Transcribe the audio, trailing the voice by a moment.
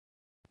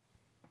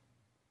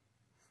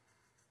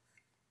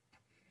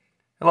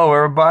Hello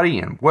everybody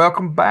and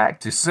welcome back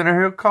to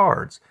Center Hill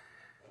Cards,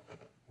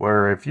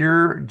 where if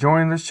you're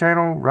joining this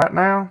channel right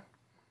now,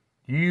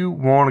 you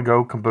want to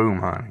go Kaboom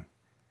hunting.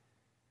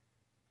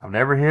 I've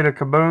never hit a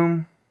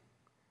Kaboom,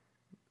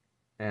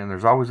 and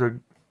there's always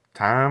a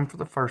time for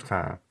the first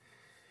time.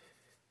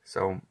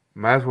 So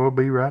might as well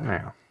be right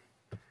now.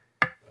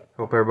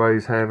 Hope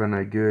everybody's having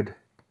a good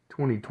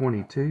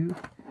 2022,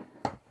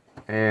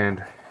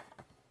 and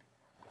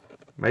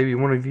maybe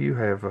one of you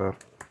have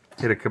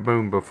hit a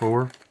Kaboom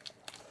before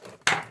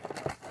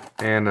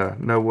and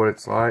know what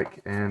it's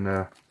like,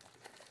 and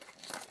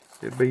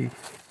it'd be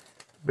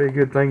a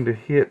good thing to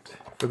hit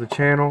for the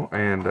channel.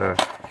 And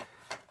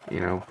you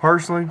know,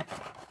 personally,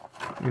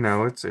 you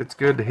know, it's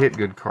good to hit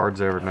good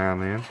cards every now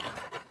and then.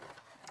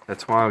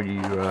 That's why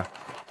you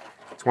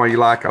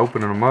like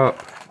opening them up.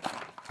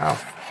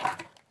 Oh,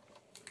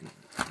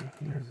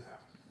 there's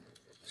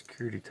a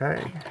security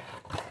tag.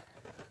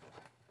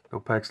 No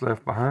packs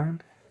left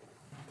behind.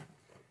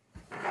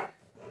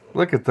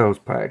 Look at those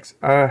packs.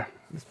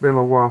 It's been a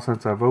little while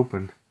since I've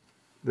opened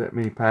that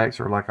many packs,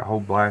 or like a whole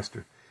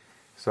blaster.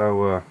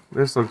 So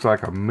this looks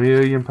like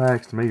 1,000,000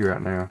 packs to me right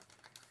now.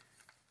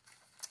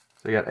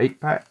 So you got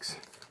 8 packs,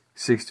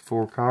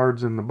 64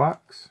 cards in the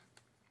box.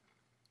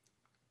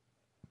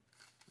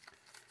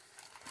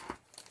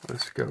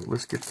 Let's go.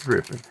 Let's get to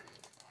ripping.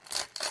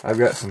 I've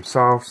got some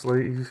soft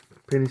sleeves,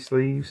 penny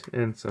sleeves,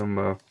 and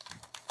some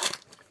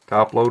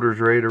top loaders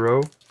ready to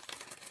roll.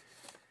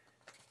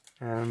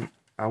 And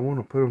I want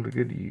to put them to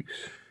good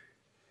use.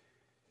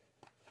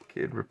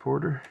 Kid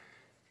Reporter.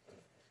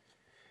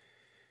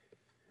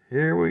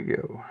 Here we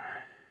go.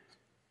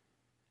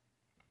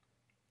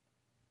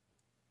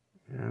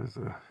 There's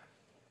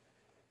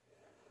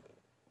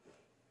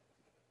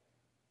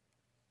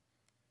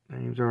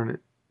names aren't it?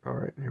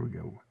 Alright, here we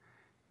go.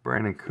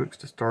 Brandon Cooks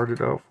to start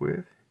it off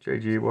with.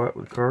 J.J. Watt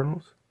with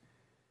Cardinals.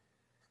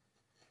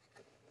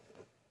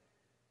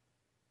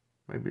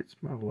 Maybe it's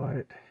my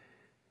light.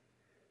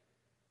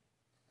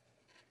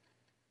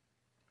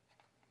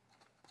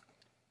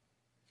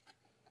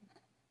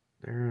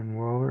 Darren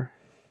Waller.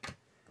 Let's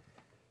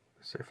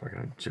see if I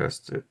can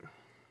adjust it.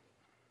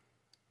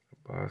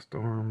 By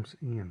Storms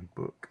Ian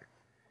Book.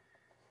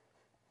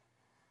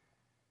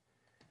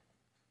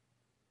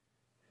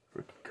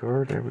 Rookie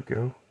card, there we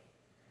go.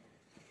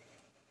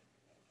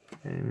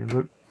 And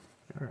look,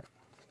 alright.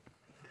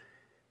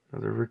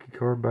 Another rookie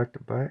card back to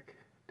back.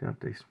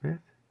 Dante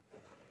Smith.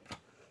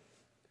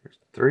 There's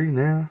 3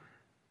 now.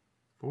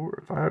 4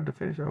 or 5 to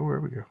finish. Oh, there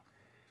we go.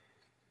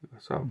 I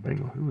saw a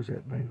Bengal. Who was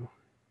that Bengal?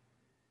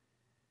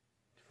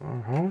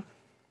 Javon Holland.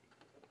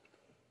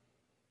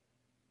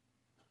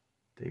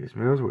 Davis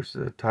Mills, which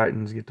the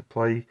Titans get to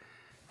play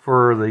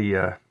for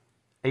the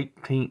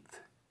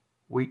 18th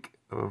week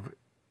of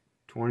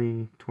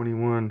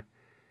 2021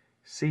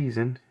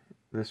 season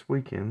this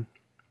weekend,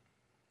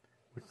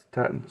 which the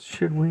Titans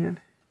should win,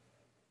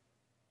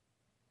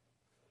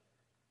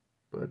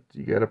 but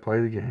you got to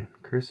play the game.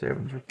 Chris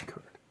Evans rookie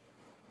card.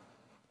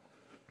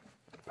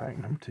 Pack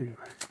number 2.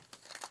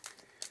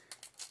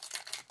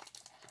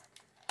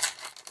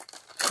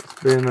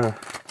 It's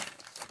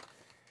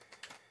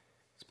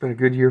been a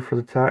good year for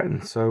the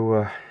Titans,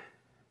 so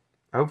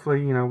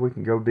hopefully, you know, we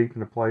can go deep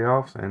in the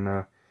playoffs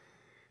and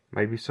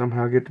maybe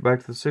somehow get back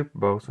to the Super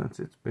Bowl, since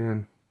it's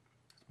been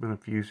a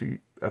few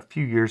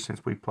years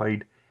since we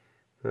played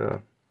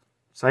the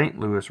St.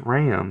 Louis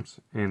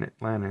Rams in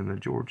Atlanta in the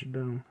Georgia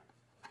Dome.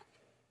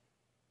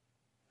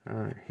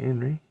 Alright,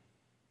 Henry.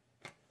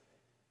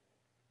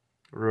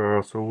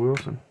 Russell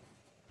Wilson.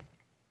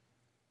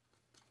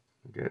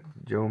 We got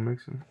Joe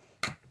Mixon.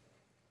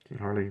 Can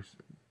hardly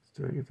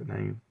still get the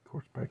name. Of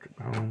course, Patrick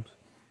Mahomes.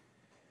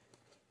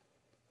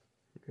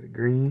 We got a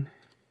green.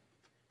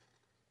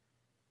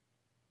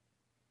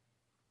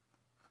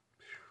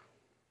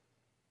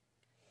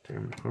 Terry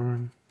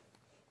McLaurin.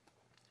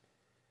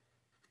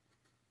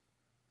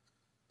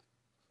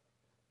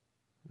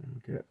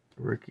 And we got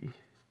rookie.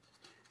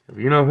 If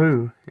you know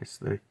who, it's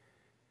the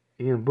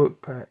Ian Book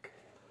pack.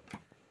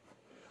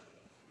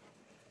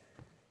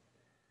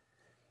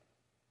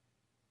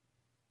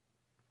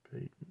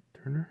 Peyton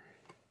Turner.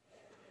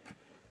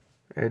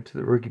 Add to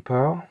the rookie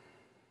pile.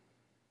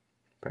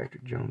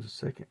 Patrick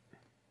Jones II.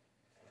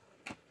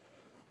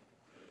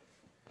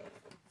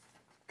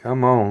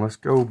 Come on, let's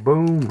go.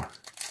 Boom.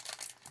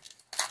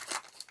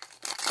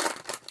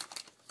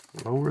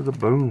 Lower the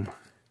boom.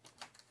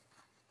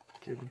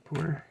 Kid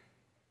Reporter.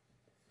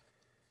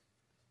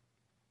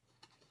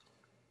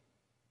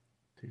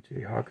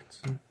 T.J.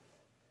 Hawkinson.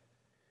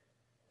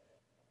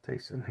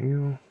 Taysom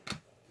Hill.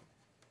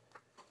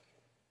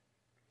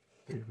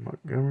 Dave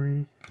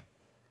Montgomery.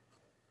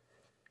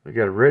 We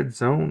got a red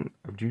zone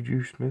of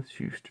Juju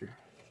Smith-Schuster.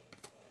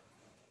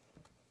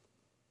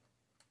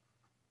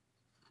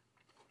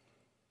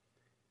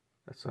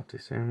 That's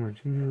Asante Samuel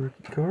Jr.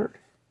 rookie card.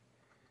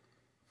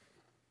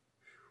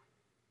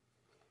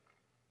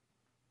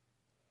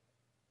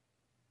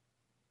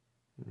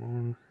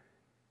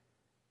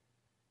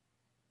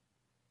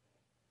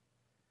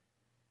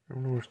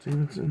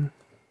 Stevenson.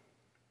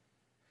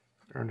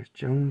 Ernest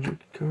Jones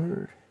rookie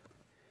card.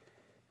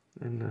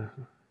 And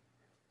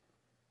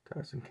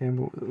Tyson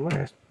Campbell was the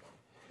last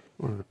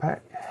one of the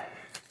pack.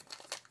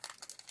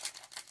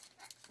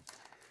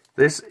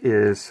 This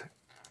is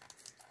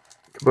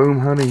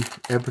Kaboom Hunting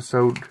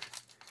episode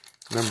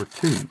number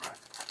 2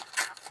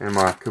 in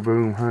my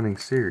Kaboom Hunting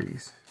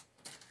series.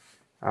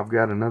 I've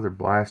got another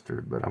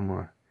blaster, but I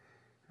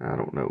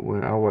don't know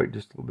when. I'll wait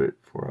just a little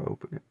bit before I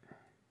open it.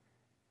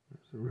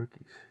 There's the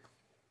rookies.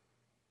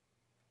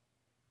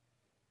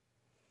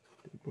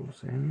 Debo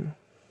Samuel.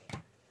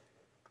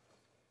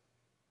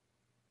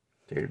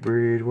 Teddy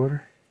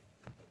Bridgewater.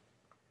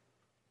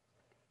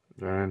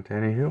 Ryan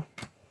Tannehill.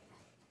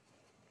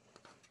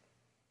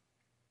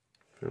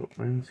 Philip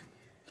Lindsay.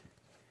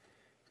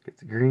 Get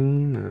the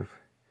green of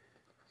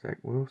Zach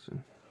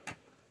Wilson.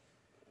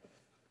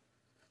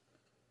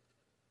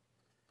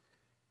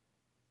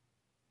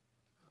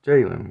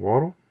 Jalen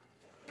Waddle.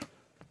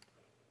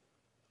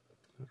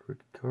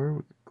 Rookie card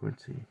with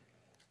Quincy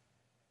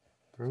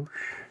Roche.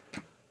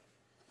 The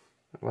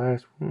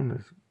last one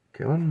is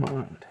Kellen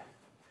Mond.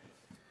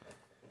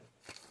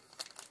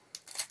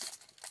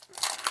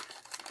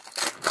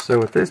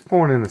 So at this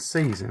point in the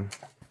season,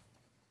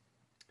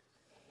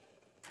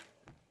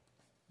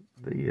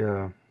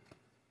 the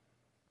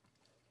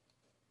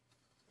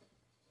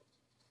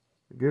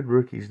good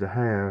rookies to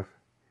have.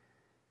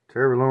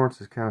 Trevor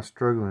Lawrence is kind of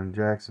struggling in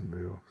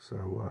Jacksonville,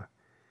 so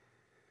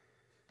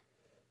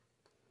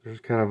there's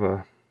kind of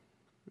a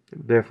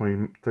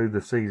definitely through the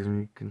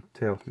season you can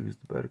tell who's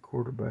the better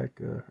quarterback,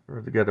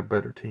 or they got a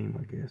better team,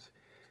 I guess.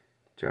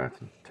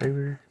 Jonathan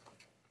Taylor,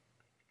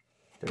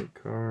 Derek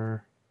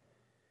Carr,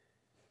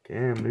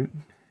 Cam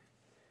Newton,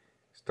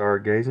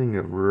 stargazing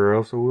of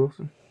Russell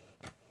Wilson.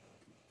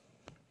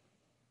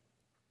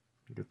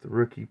 Get the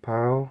rookie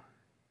pile.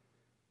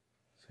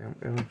 Sam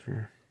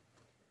Ellinger.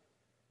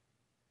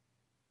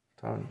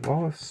 Todd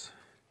Wallace.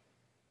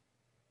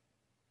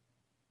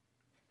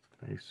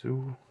 Hey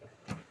Sewell.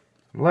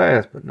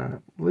 Last but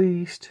not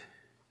least,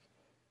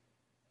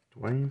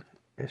 Dwayne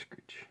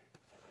Eskridge.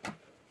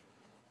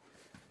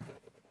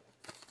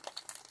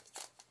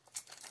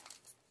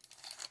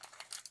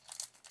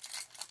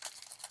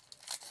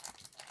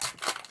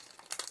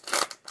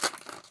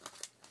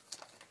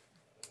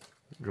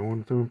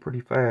 Going through them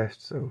pretty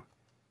fast, so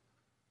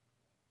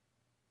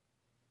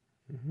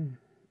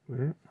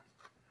well,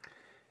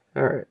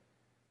 all right.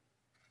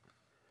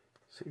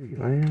 CeeDee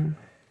Lamb,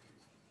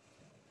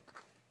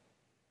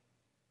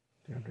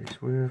 DeAndre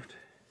Swift,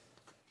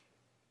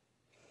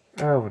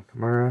 Alvin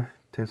Kamara,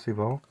 Tennessee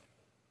Vol,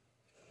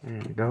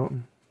 Andy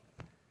Dalton,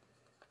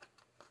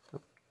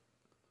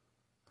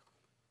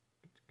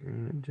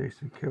 and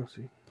Jason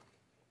Kelsey,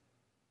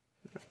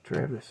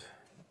 Travis,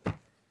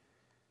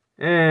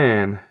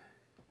 and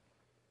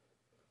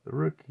the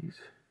rookies,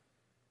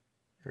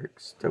 Eric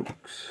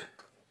Stokes,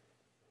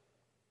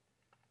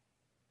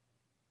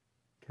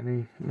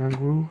 Kenny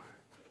Ngwu,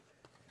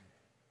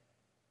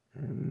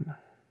 and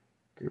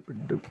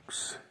Gabriel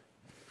Dukes.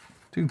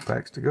 2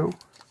 packs to go.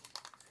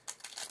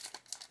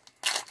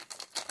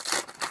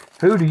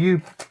 Who do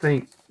you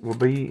think will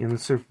be in the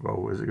Super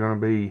Bowl? Is it going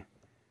to be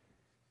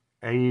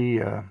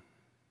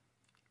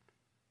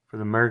for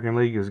the American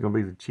League? Is it going to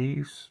be the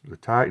Chiefs, the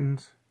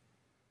Titans?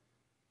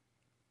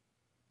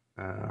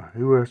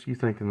 Who else do you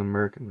think in the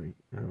American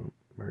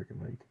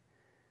League?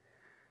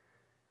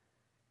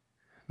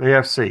 The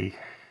AFC.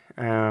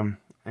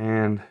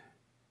 And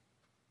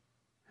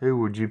who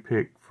would you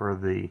pick for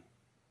the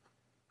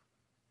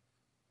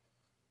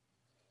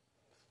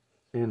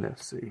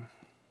NFC?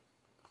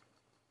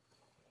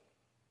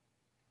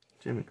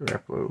 Jimmy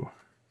Garoppolo,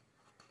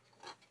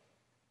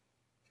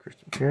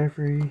 Christian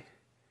McCaffrey,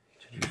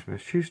 Juju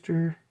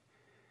Smith-Schuster.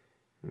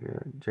 We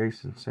got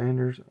Jason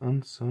Sanders,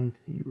 Unsung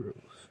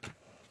Heroes.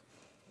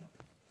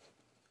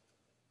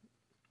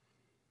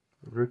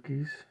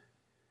 Rookies,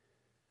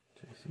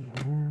 Jason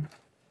Horn.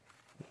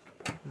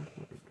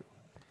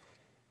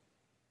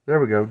 There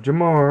we go.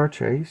 Jamar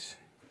Chase,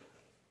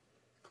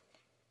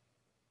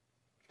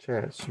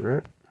 Chad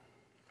Surratt,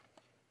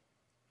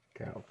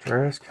 Kyle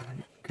Trask,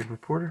 good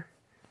reporter.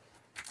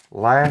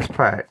 Last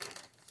pack.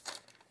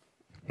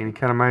 Any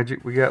kind of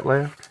magic we got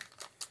left?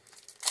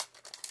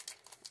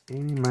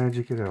 Any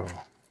magic at all?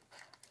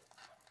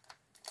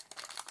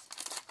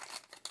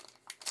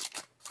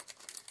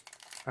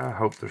 I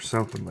hope there's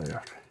something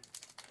left.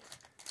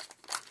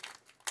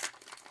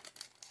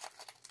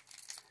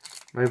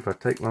 Maybe if I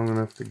take long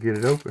enough to get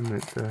it open,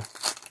 we'll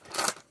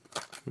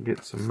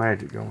get some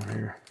magic going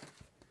here.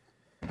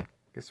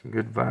 Get some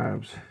good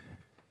vibes.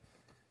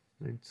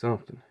 Need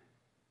something.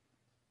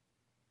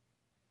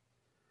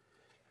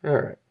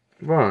 Alright.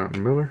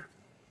 Von Miller.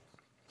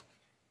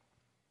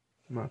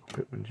 Michael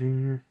Pittman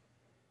Jr.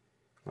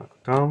 Michael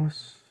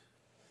Thomas.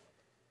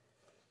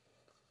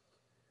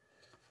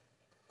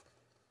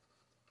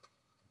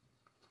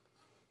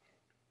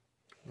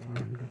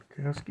 Ron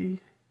Gronkowski.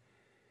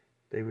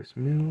 Davis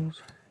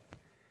Mills.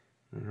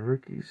 And the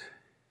rookies.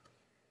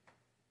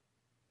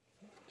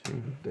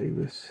 James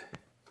Davis.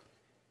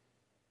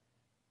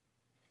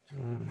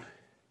 John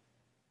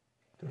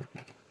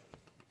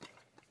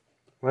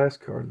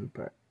Last card of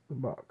the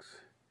box.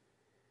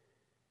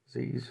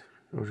 Z's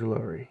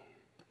Ojulari.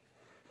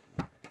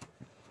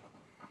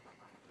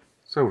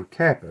 So to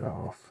cap it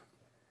off,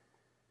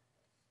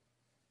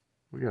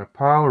 we got a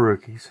pile of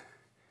rookies.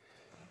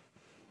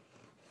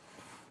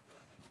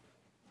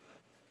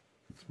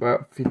 It's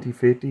about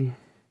 50-50.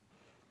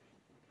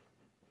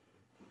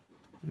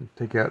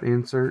 Take out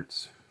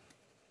inserts.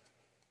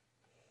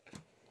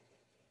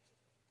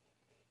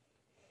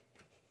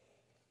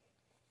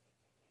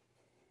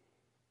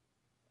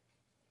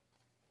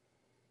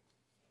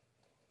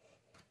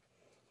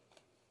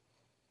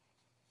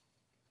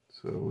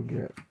 So we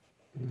got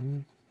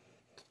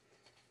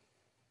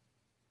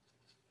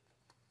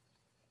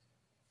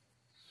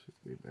should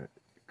be that.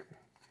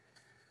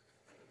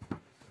 Okay.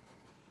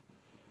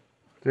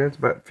 That's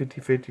about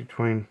 50-50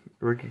 between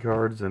rookie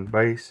cards and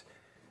base.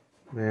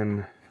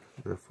 Then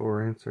the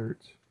 4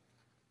 inserts.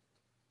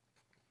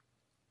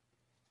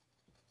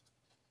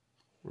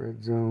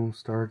 Red Zone,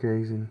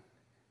 Stargazing,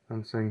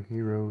 Unsung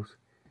Heroes.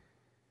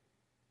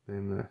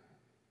 Then the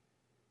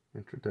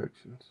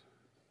introductions.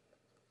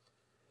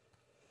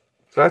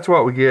 So that's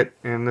what we get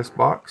in this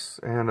box,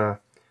 and I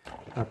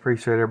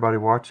appreciate everybody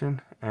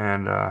watching,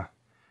 and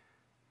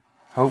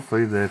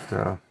hopefully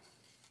that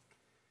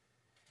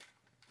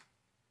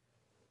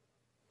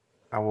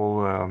I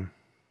will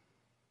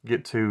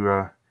get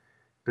to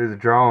do the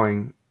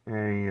drawing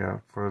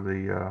for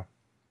the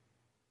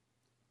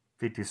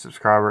 50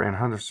 subscriber and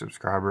 100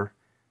 subscriber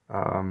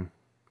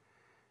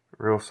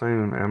real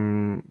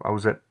soon. I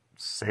was at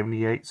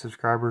 78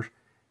 subscribers,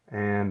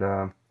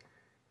 and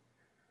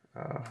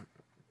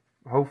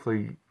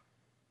hopefully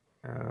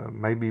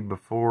maybe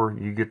before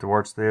you get to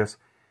watch this,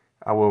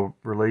 I will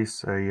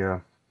release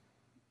a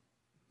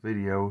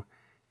video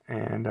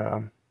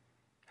and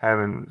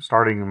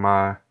starting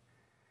my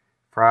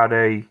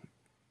Friday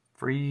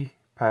free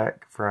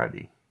pack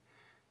Friday.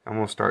 I'm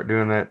gonna start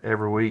doing that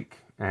every week,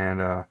 and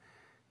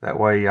that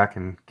way I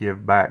can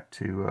give back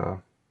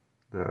to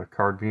the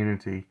card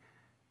community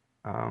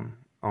on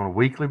a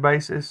weekly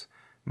basis.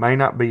 May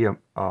not be a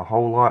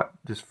whole lot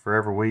just for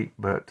every week,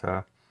 but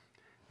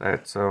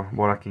that's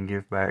what I can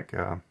give back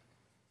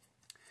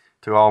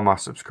to all my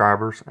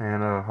subscribers,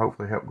 and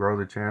hopefully help grow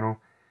the channel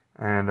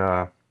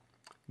and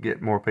get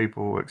more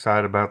people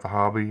excited about the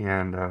hobby.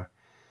 And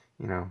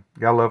you know,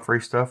 gotta love free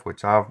stuff,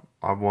 which I've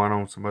won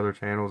on some other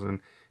channels,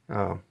 and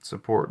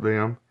support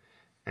them.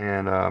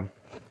 And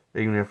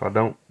even if I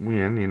don't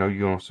win, you know,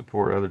 you're gonna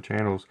support other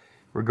channels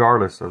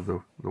regardless of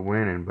the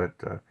winning.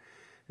 But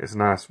it's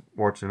nice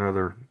watching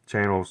other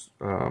channels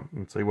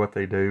and see what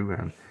they do,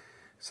 and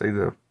see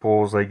the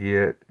pulls they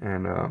get,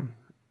 and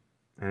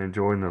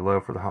enjoying the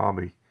love for the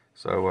hobby.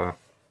 So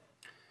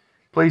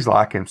please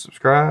like and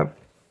subscribe,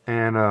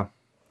 and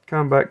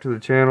come back to the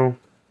channel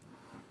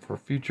for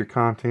future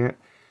content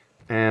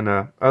and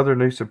other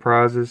new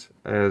surprises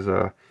as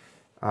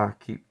I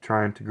keep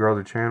trying to grow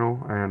the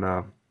channel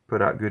and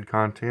put out good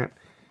content.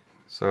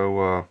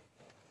 So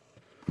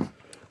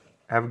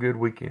have a good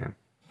weekend.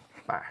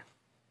 Bye.